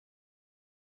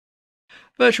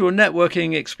Virtual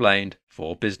networking explained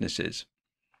for businesses.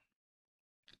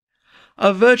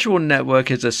 A virtual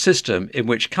network is a system in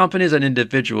which companies and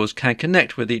individuals can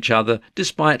connect with each other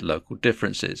despite local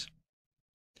differences.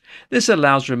 This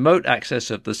allows remote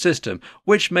access of the system,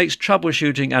 which makes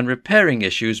troubleshooting and repairing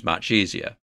issues much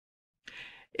easier.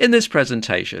 In this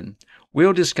presentation,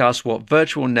 we'll discuss what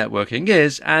virtual networking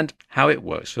is and how it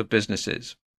works for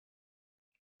businesses.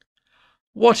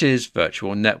 What is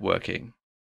virtual networking?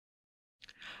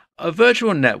 A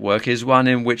virtual network is one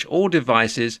in which all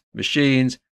devices,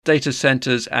 machines, data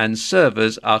centers and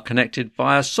servers are connected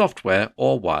via software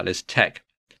or wireless tech.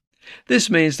 This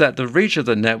means that the reach of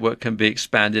the network can be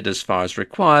expanded as far as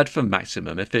required for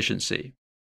maximum efficiency.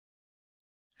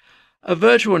 A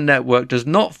virtual network does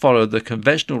not follow the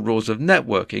conventional rules of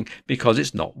networking because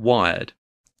it's not wired.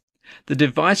 The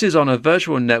devices on a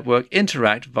virtual network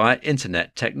interact via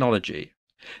Internet technology.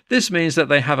 This means that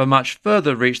they have a much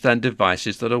further reach than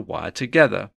devices that are wired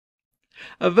together.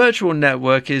 A virtual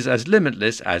network is as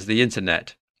limitless as the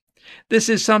Internet. This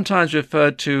is sometimes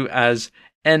referred to as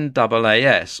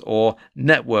NAAS, or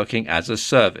Networking as a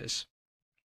Service.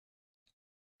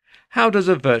 How does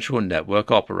a virtual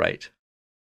network operate?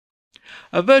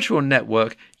 A virtual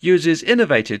network uses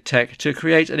innovative tech to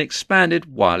create an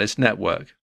expanded wireless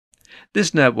network.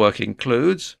 This network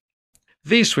includes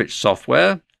vSwitch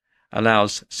software,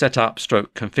 allows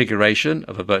setup/configuration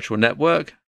of a virtual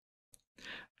network.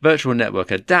 Virtual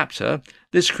network adapter,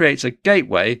 this creates a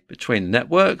gateway between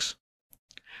networks.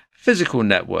 Physical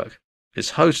network,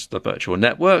 this hosts the virtual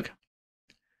network.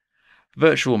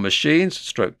 Virtual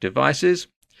machines/devices,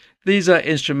 these are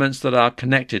instruments that are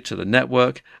connected to the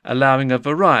network, allowing a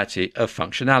variety of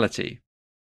functionality.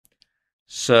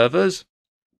 Servers,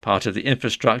 part of the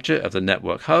infrastructure of the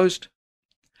network host.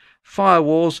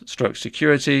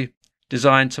 Firewalls/security,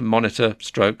 designed to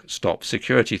monitor/stop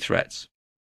security threats.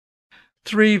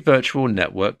 3 virtual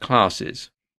network classes.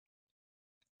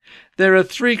 There are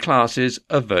 3 classes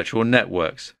of virtual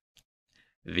networks: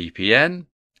 VPN,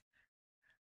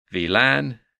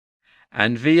 VLAN,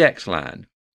 and VXLAN.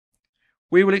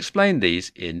 We will explain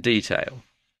these in detail.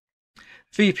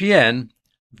 VPN,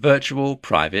 Virtual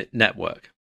Private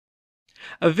Network.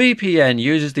 A VPN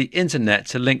uses the Internet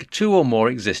to link 2 or more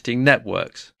existing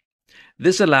networks.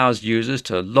 This allows users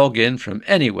to log in from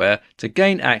anywhere to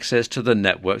gain access to the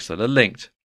networks that are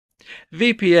linked.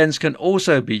 VPNs can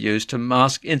also be used to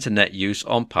mask Internet use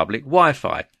on public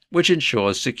Wi-Fi, which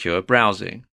ensures secure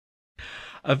browsing.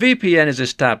 A VPN is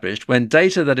established when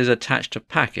data that is attached to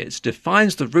packets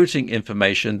defines the routing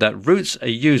information that routes a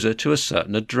user to a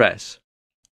certain address.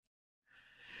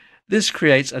 This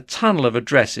creates a tunnel of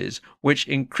addresses which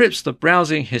encrypts the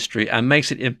browsing history and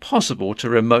makes it impossible to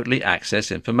remotely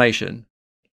access information.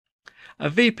 A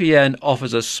VPN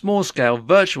offers a small-scale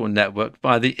virtual network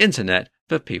via the Internet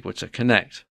for people to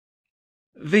connect.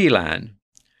 VLAN,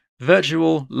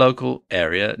 Virtual Local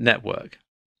Area Network.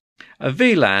 A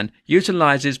VLAN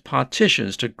utilizes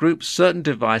partitions to group certain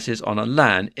devices on a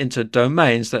LAN into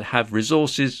domains that have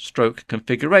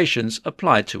resources/configurations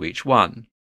applied to each one.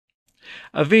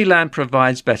 A VLAN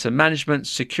provides better management,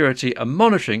 security and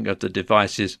monitoring of the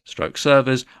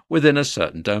devices/servers within a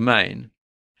certain domain.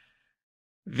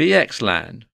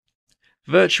 VXLAN,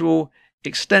 Virtual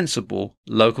Extensible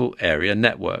Local Area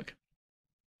Network.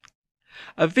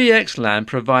 A VXLAN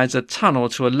provides a tunnel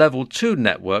to a Level 2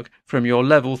 network from your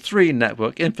Level 3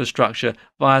 network infrastructure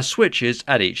via switches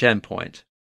at each endpoint.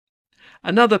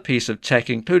 Another piece of tech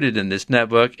included in this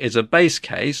network is a base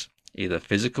case, either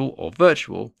physical or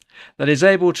virtual, that is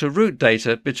able to route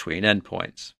data between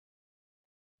endpoints.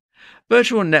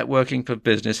 Virtual networking for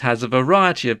business has a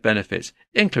variety of benefits,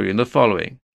 including the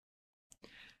following: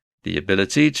 the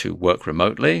ability to work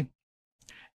remotely,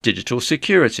 digital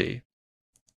security,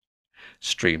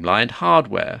 streamlined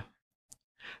hardware,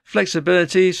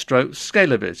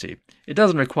 flexibility/scalability. It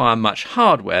doesn't require much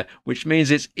hardware, which means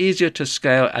it's easier to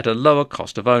scale at a lower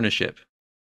cost of ownership,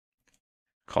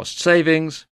 cost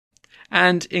savings,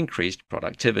 and increased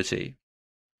productivity.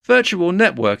 Virtual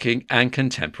networking and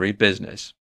contemporary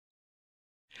business.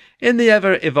 In the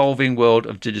ever-evolving world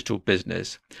of digital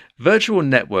business, virtual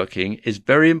networking is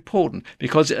very important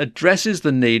because it addresses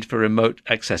the need for remote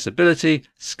accessibility,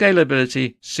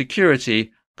 scalability,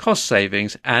 security, cost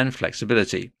savings, and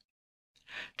flexibility.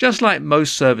 Just like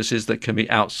most services that can be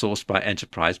outsourced by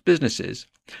enterprise businesses,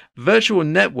 virtual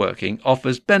networking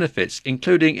offers benefits,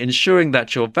 including ensuring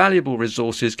that your valuable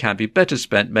resources can be better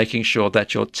spent making sure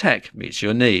that your tech meets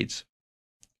your needs.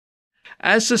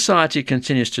 As society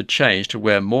continues to change to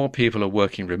where more people are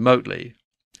working remotely,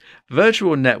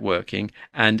 virtual networking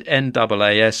and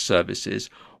NAAS services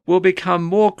will become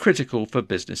more critical for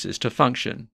businesses to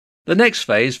function. The next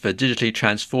phase for digitally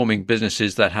transforming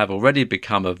businesses that have already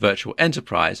become a virtual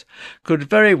enterprise could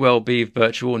very well be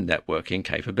virtual networking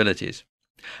capabilities.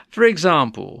 For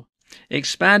example,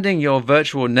 expanding your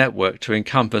virtual network to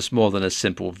encompass more than a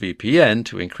simple VPN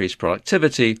to increase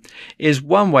productivity is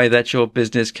one way that your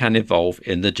business can evolve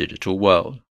in the digital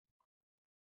world.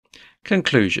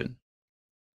 Conclusion.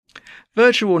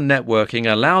 Virtual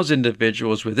networking allows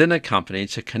individuals within a company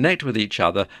to connect with each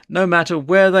other no matter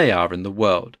where they are in the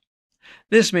world.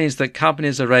 This means that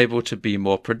companies are able to be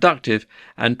more productive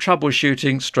and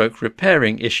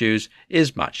troubleshooting/repairing issues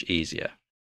is much easier.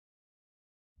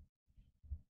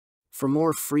 For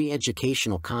more free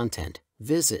educational content,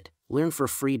 visit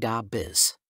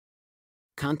learnforfree.biz.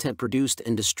 Content produced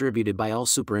and distributed by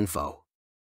AllSuperInfo.